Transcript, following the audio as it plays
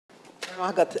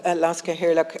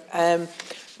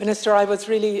Minister, I was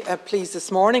really pleased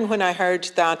this morning when I heard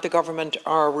that the government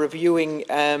are reviewing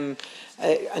and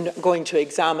going to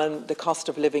examine the cost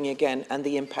of living again and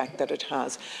the impact that it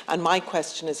has. And my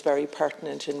question is very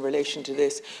pertinent in relation to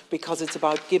this, because it's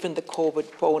about giving the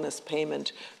COVID bonus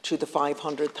payment to the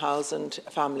 500,000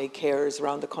 family carers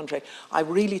around the country. I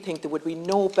really think there would be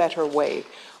no better way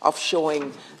of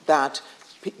showing that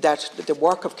the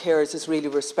work of carers is really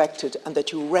respected, and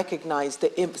that you recognise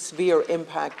the severe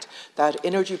impact that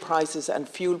energy prices and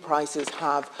fuel prices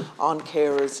have on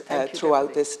carers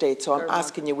throughout this state. So I'm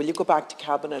asking you, will you go back to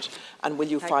Cabinet and will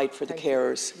you fight for the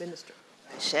carers? Minister.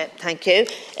 Thank you.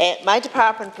 My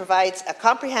department provides a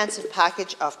comprehensive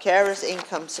package of carers'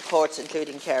 income supports,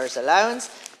 including carers'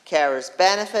 allowance, carers'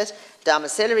 benefit,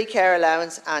 domiciliary care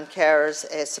allowance and carers'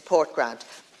 support grant.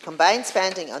 Combined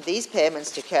spending on these payments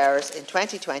to carers in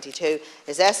 2022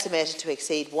 is estimated to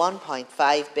exceed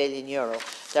 €1.5 billion.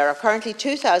 There are currently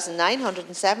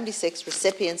 2,976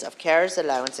 recipients of carers'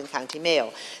 allowance in County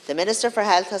Mayo. The Minister for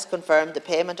Health has confirmed the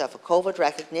payment of a COVID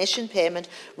recognition payment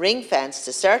ring-fenced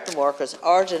to certain workers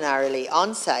ordinarily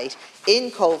on site in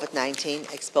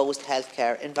COVID-19 exposed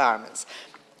healthcare environments.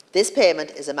 This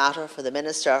payment is a matter for the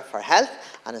Minister for Health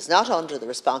and is not under the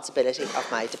responsibility of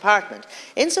my department.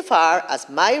 Insofar as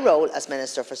my role as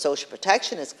Minister for Social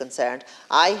Protection is concerned,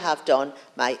 I have done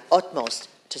my utmost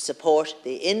to support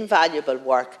the invaluable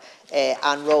work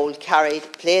and role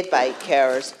played by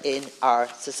carers in our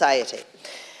society.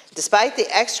 Despite the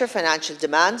extra financial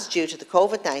demands due to the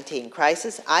COVID-19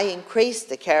 crisis, I increased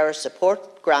the carer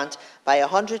support grant by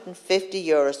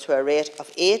 €150 to a rate of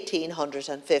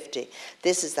 €1,850.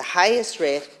 This is the highest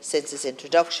rate since its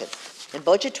introduction. In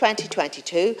Budget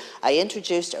 2022, I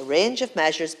introduced a range of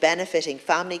measures benefiting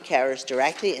family carers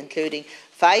directly, including a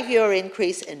 €5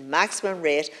 increase in maximum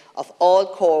rate of all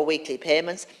core weekly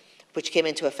payments, which came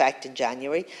into effect in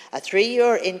January, a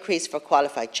 €3 increase for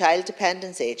qualified child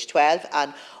dependents aged 12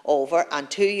 and over, and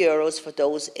 €2 for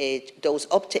those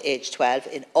up to age 12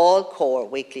 in all core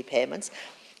weekly payments,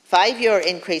 €5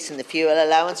 increase in the fuel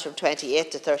allowance from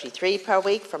 28 to 33 per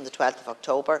week from the 12th of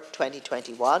October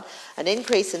 2021, an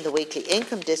increase in the weekly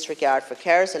income disregard for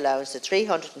carers allowance to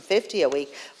 €350 a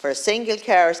week for a single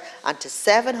carers and to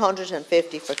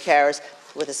 €750 for carers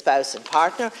with a spouse and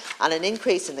partner, and an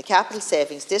increase in the capital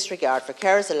savings disregard for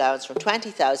carers allowance from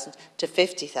 €20,000 to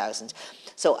 €50,000.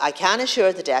 So I can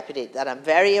assure the Deputy that I am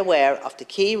very aware of the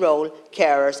key role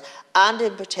carers and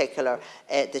in particular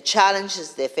the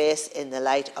challenges they face in the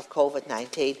light of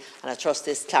COVID-19, and I trust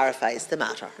this clarifies the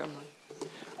matter.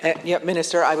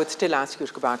 Minister, I would still ask you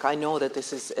to go back. I know that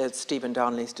this is Stephen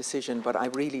Donnelly's decision, but I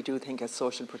really do think as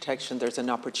social protection there's an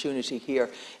opportunity here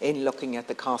in looking at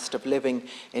the cost of living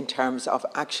in terms of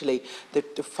actually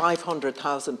the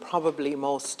 500,000 probably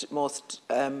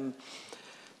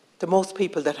the most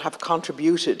people that have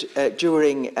contributed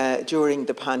during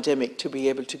the pandemic, to be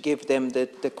able to give them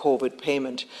the COVID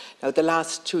payment. Now, the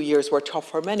last 2 years were tough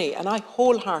for many, and I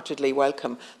wholeheartedly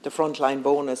welcome the frontline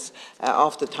bonus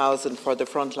of the €1,000 for the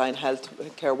frontline health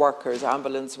care workers,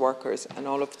 ambulance workers, and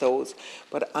all of those.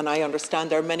 And I understand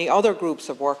there are many other groups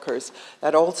of workers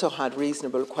that also had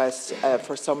reasonable requests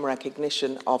for some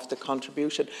recognition of the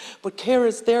contribution. But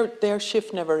carers, their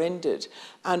shift never ended.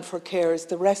 And for carers,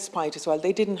 the respite as well,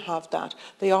 they didn't have that.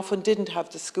 They often didn't have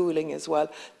the schooling as well.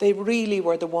 They really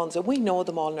were the ones, and we know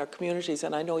them all in our communities,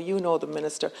 and I know you know them,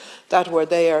 Minister, that were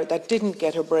there, that didn't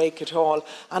get a break at all.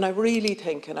 And I really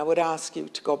think, and I would ask you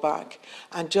to go back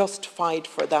and just fight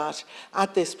for that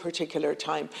at this particular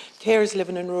time. Carers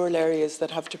living in rural areas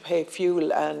that have to pay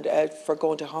fuel and for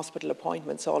going to hospital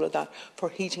appointments, all of that, for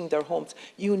heating their homes.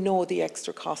 You know the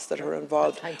extra costs that are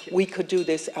involved. We could do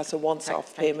this as a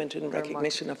once-off payment in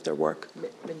recognition of their work.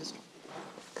 Minister.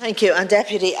 Thank you. And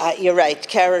Deputy, you're right,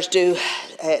 carers do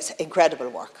incredible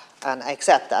work, and I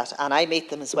accept that, and I meet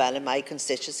them as well in my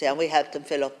constituency, and we help them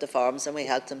fill up the forms and we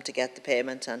help them to get the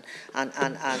payment and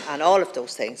all of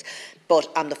those things. But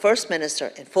I'm the first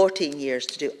Minister in 14 years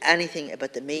to do anything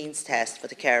about the means test for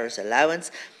the carers allowance,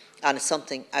 and it's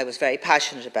something I was very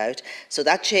passionate about. So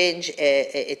that change,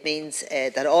 it means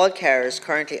that all carers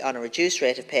currently on a reduced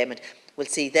rate of payment will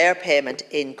see their payment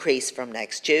increase from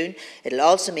next June. It will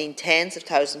also mean tens of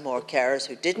thousands more carers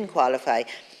who didn't qualify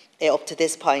up to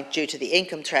this point, due to the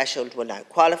income threshold, will now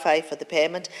qualify for the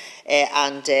payment,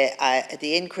 and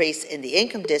the increase in the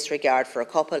income disregard for a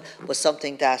couple was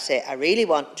something that I really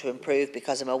want to improve,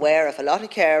 because I'm aware of a lot of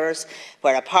carers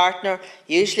where a partner,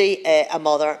 usually a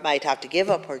mother, might have to give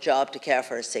up her job to care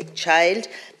for a sick child,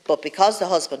 but because the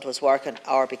husband was working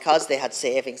or because they had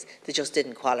savings, they just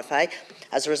didn't qualify.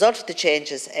 As a result of the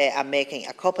changes, I'm making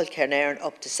a couple can earn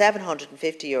up to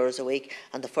 €750 a week,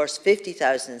 and the first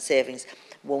 50,000 in savings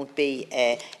won't be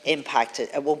impacted,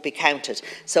 won't be counted.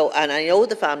 So, and I know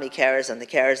the family carers and the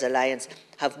Carers Alliance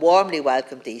have warmly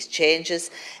welcomed these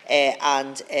changes,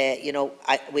 you know,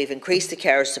 we've increased the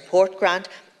Carers Support Grant.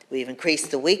 We've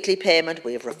increased the weekly payment,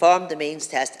 we have reformed the means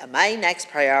test, and my next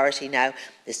priority now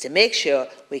is to make sure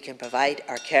we can provide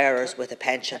our carers with a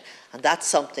pension, and that's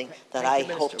something that I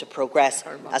hope to progress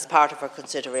as part of our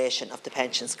consideration of the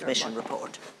Pensions Commission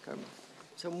report.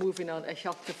 So moving on,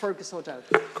 Fergus O'Dowd.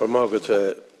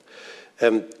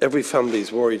 Every family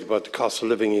is worried about the cost of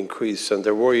living increase, and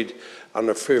they're worried and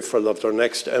are fearful of their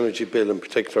next energy bill in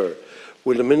particular.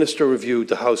 Will the Minister review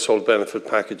the household benefit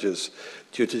packages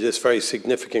due to this very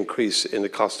significant increase in the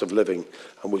cost of living,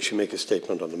 and will she make a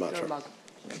statement on the matter?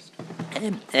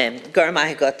 And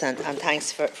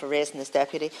thanks for raising this,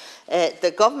 Deputy.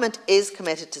 The Government is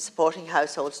committed to supporting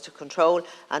households to control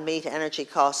and meet energy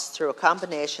costs through a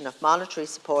combination of monetary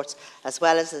supports as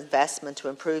well as investment to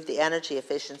improve the energy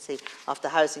efficiency of the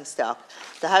housing stock.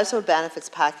 The household benefits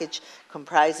package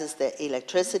comprises the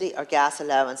electricity or gas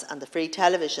allowance and the free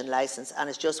television licence, and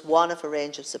is just one of a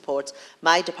range of supports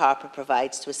my department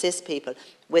provides to assist people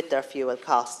with their fuel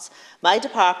costs. My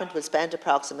department will spend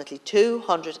approximately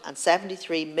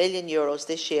 €273 million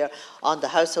this year on the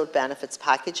household benefits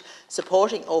package,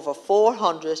 supporting over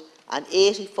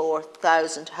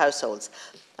 484,000 households.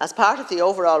 As part of the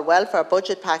overall welfare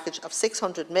budget package of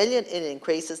 €600 million in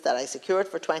increases that I secured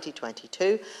for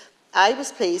 2022, I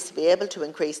was pleased to be able to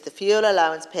increase the fuel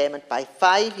allowance payment by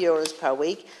 €5 per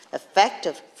week,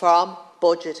 effective from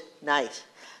budget night.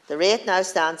 The rate now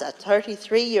stands at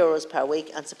 €33 per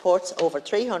week and supports over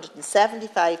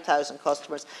 375,000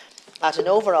 customers at an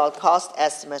overall cost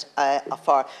estimate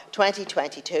for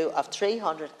 2022 of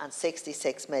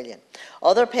 €366 million.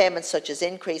 Other payments, such as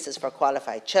increases for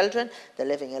qualified children, the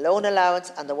living alone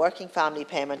allowance and the working family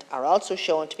payment, are also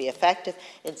shown to be effective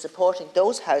in supporting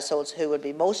those households who will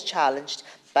be most challenged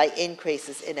by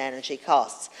increases in energy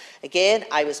costs. Again,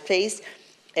 I was pleased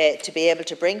to be able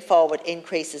to bring forward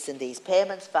increases in these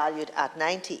payments valued at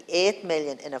 €98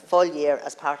 million in a full year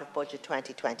as part of Budget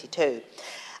 2022.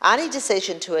 Any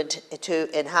decision to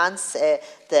enhance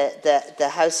the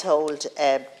household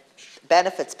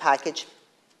benefits package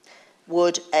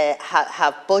would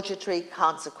have budgetary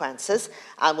consequences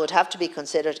and would have to be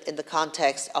considered in the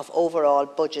context of overall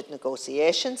budget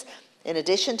negotiations. In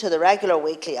addition to the regular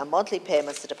weekly and monthly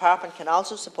payments, the Department can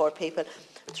also support people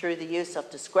through the use of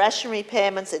discretionary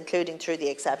payments, including through the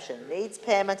exceptional needs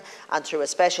payment and through a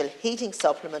special heating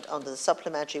supplement under the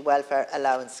Supplementary Welfare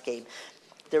Allowance Scheme.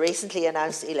 The recently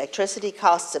announced electricity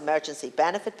costs emergency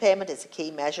benefit payment is a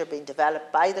key measure being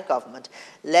developed by the Government,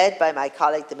 led by my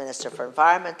colleague the Minister for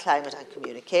Environment, Climate and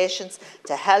Communications,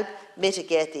 to help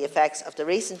mitigate the effects of the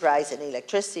recent rise in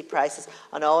electricity prices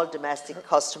on all domestic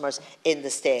customers in the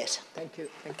state. Thank you.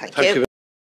 Thank you.